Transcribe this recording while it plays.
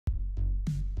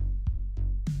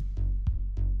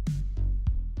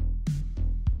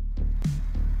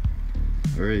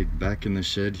Alright, back in the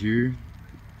shed here.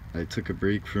 I took a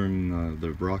break from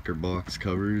the rocker box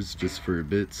covers just for a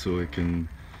bit so I can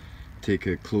take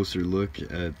a closer look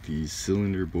at the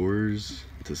cylinder bores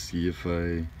to see if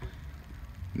I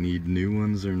need new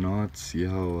ones or not, see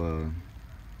how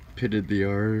pitted they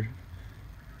are.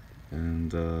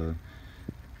 And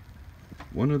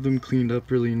one of them cleaned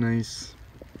up really nice.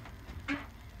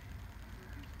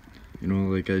 You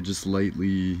know, like I just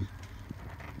lightly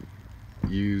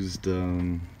used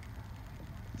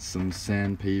some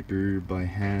sandpaper by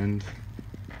hand,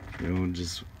 you know,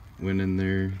 just went in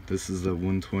there. This is the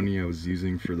 120 I was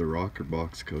using for the rocker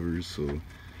box covers, so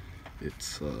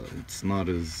it's not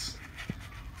as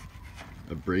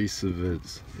abrasive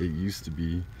as it used to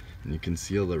be, and you can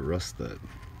see all the rust that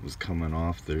was coming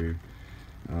off there.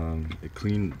 It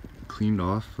cleaned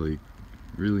off like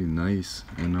really nice,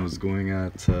 and I was going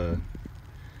at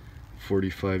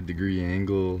 45-degree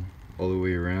angle all the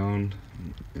way around,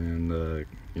 and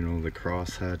you know, the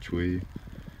cross hatchway,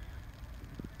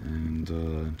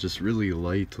 and just really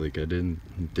light, like I didn't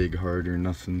dig hard or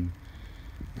nothing.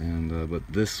 And but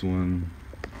this one,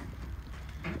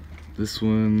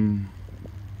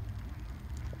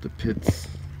 the pits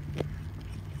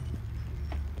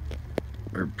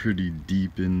are pretty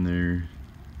deep in there.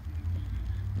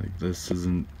 Like, this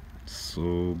isn't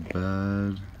so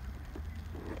bad.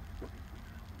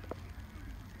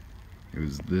 It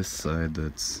was this side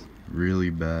that's really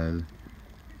bad.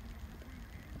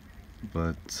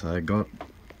 But I got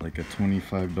like a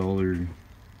 $25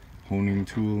 honing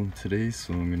tool today,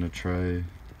 so I'm gonna try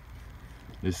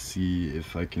to see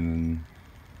if I can,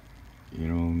 you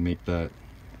know, make that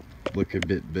look a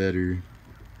bit better.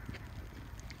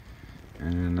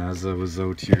 And as I was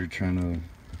out here trying to,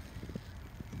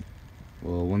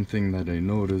 well, one thing that I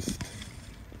noticed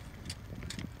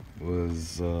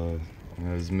was when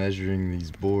I was measuring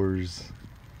these bores,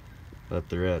 that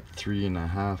they're at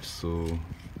 3.5, so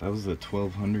that was a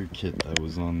 1200 kit that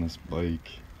was on this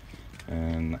bike,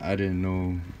 and I didn't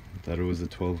know that it was a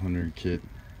 1200 kit.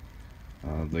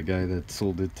 The guy that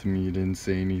sold it to me didn't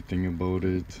say anything about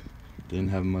it, didn't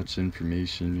have much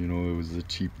information, you know, it was a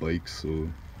cheap bike, so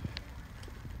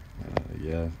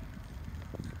yeah,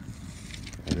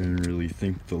 I didn't really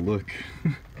think to look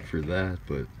for that.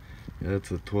 But yeah,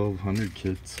 it's a 1200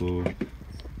 kit, so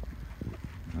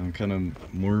I'm kind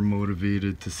of more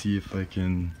motivated to see if I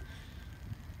can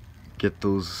get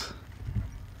the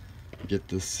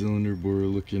cylinder bore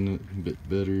looking a bit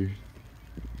better.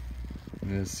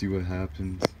 Yeah, see what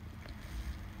happens.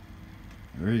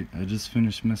 Alright, I just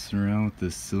finished messing around with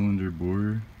this cylinder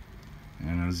bore,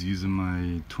 and I was using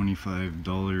my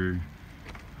 $25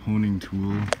 honing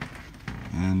tool,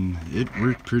 and it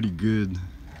worked pretty good.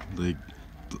 Like,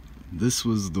 this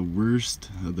was the worst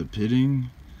of the pitting,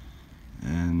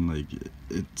 and like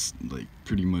it's like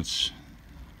pretty much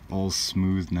all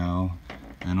smooth now,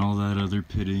 and all that other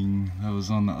pitting that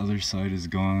was on the other side is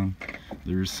gone.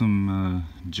 There's some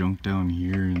junk down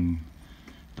here, and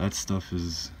that stuff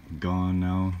is gone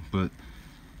now, but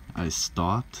I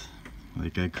stopped.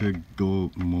 Like, I could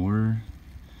go more,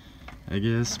 I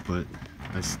guess, but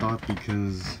I stopped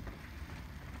because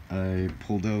I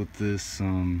pulled out this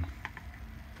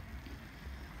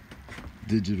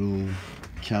digital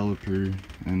caliper,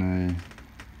 and I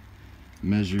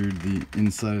measured the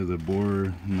inside of the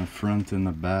bore in the front and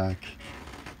the back,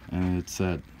 and it's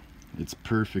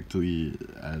perfectly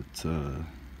at a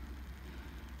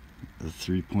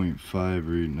 3.5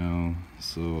 right now,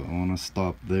 so I want to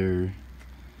stop there,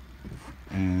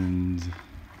 and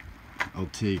I'll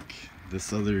take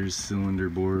this other cylinder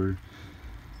bore.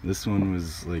 This one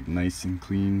was like nice and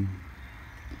clean,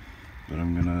 but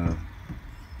I'm gonna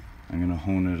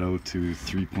hone it out to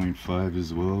 3.5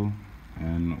 as well,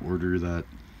 and order that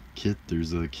kit.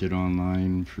 There's a kit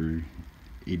online for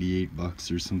 88 bucks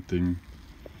or something,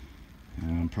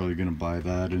 and I'm probably gonna buy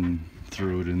that and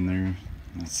throw it in there.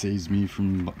 It saves me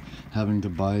from having to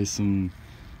buy some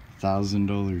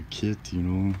 $1,000 kit, you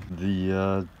know.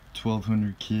 The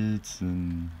 1200 kits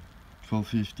and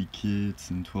 1250 kits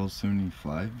and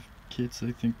 1275 kits,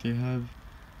 I think they have.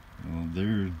 Well,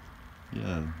 they're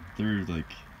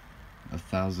like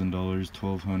 $1,000,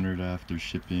 $1,200 after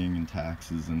shipping and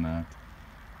taxes and that.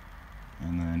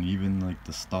 And then even like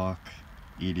the stock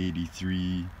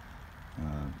 883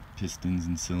 pistons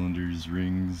and cylinders,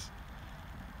 rings,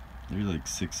 they're like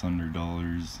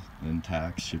 $600 and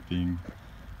tax, shipping.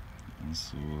 And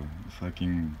so if I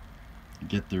can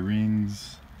get the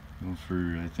rings, you know,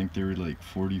 for, I think they were like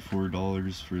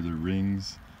 $44 for the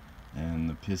rings, and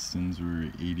the pistons were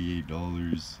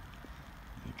 $88.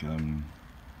 Like, I'm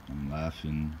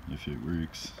laughing if it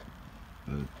works,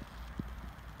 but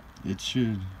It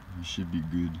should be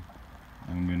good.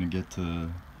 I'm gonna get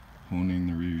to honing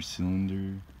the rear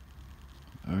cylinder.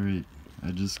 Alright,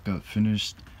 I just got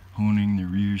finished honing the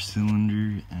rear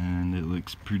cylinder and it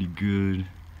looks pretty good.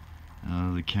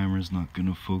 The camera's not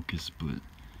gonna focus, but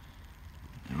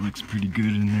it looks pretty good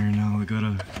in there now. I got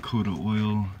a coat of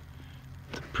oil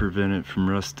to prevent it from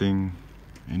rusting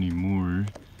anymore.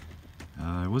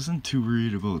 I wasn't too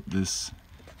worried about this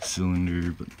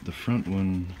cylinder, but the front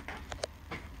one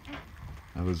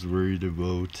I was worried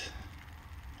about.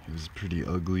 It was pretty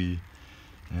ugly,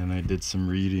 and I did some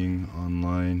reading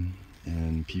online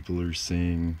and people are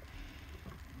saying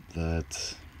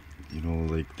that, you know,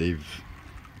 like they've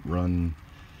run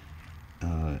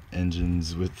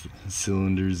engines with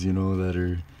cylinders, you know, that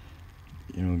are,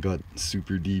 you know, got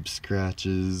super deep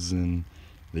scratches, and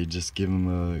they just give them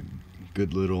a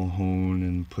good little hone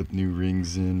and put new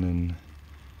rings in and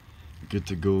good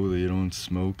to go. They don't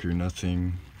smoke or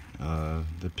nothing.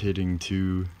 The pitting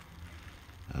too,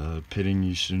 pitting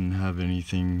you shouldn't have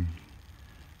anything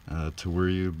to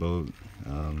worry about.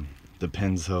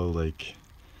 Depends how like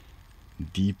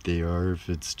deep they are. If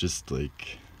it's just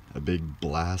like a big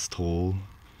blast hole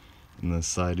in the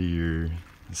side of your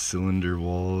cylinder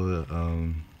wall,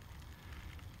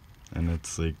 and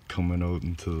it's like coming out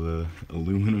into the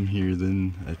aluminum here,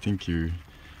 then I think you're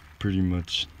pretty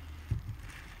much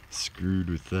screwed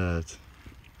with that.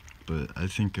 But I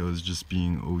think I was just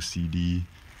being OCD.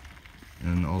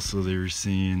 And also they were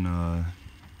saying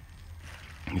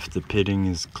if the pitting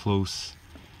is close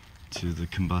to the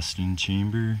combustion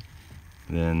chamber,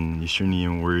 then you shouldn't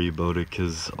even worry about it,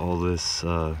 because all this,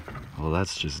 well,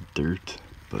 that's just dirt.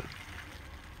 But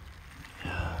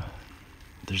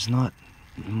there's not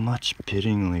much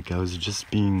pitting. Like, I was just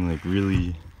being like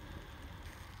really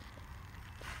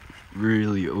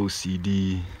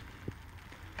OCD.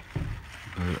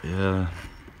 But yeah,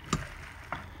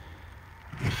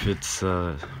 if it's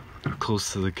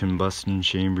close to the combustion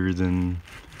chamber, then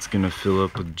it's gonna fill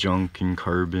up with junk and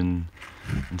carbon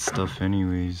and stuff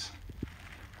anyways.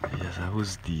 Yeah, that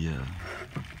was the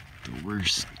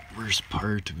worst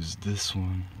part, was this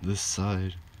one, this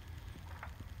side.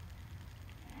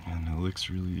 And it looks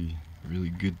really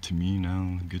good to me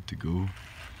now, good to go.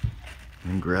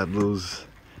 And grab those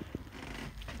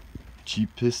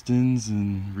cheap pistons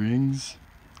and rings,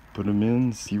 put them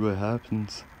in, see what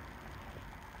happens.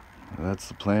 That's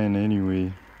the plan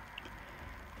anyway.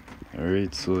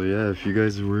 Alright, so yeah, if you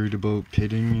guys are worried about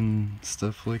pitting and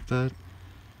stuff like that,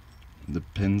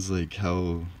 depends like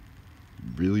how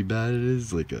really bad it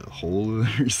is, like a hole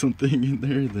or something in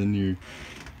there, then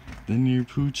you're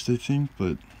pooched, I think.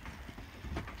 But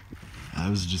I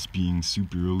was just being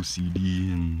super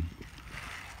OCD and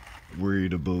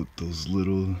worried about those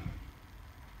little,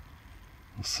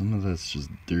 well, some of that's just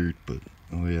dirt, but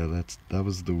oh yeah, that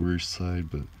was the worst side.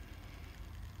 But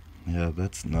yeah,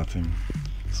 that's nothing,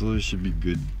 so it should be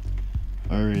good.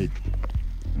 Alright,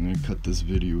 I'm gonna cut this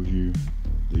video here.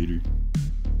 Later.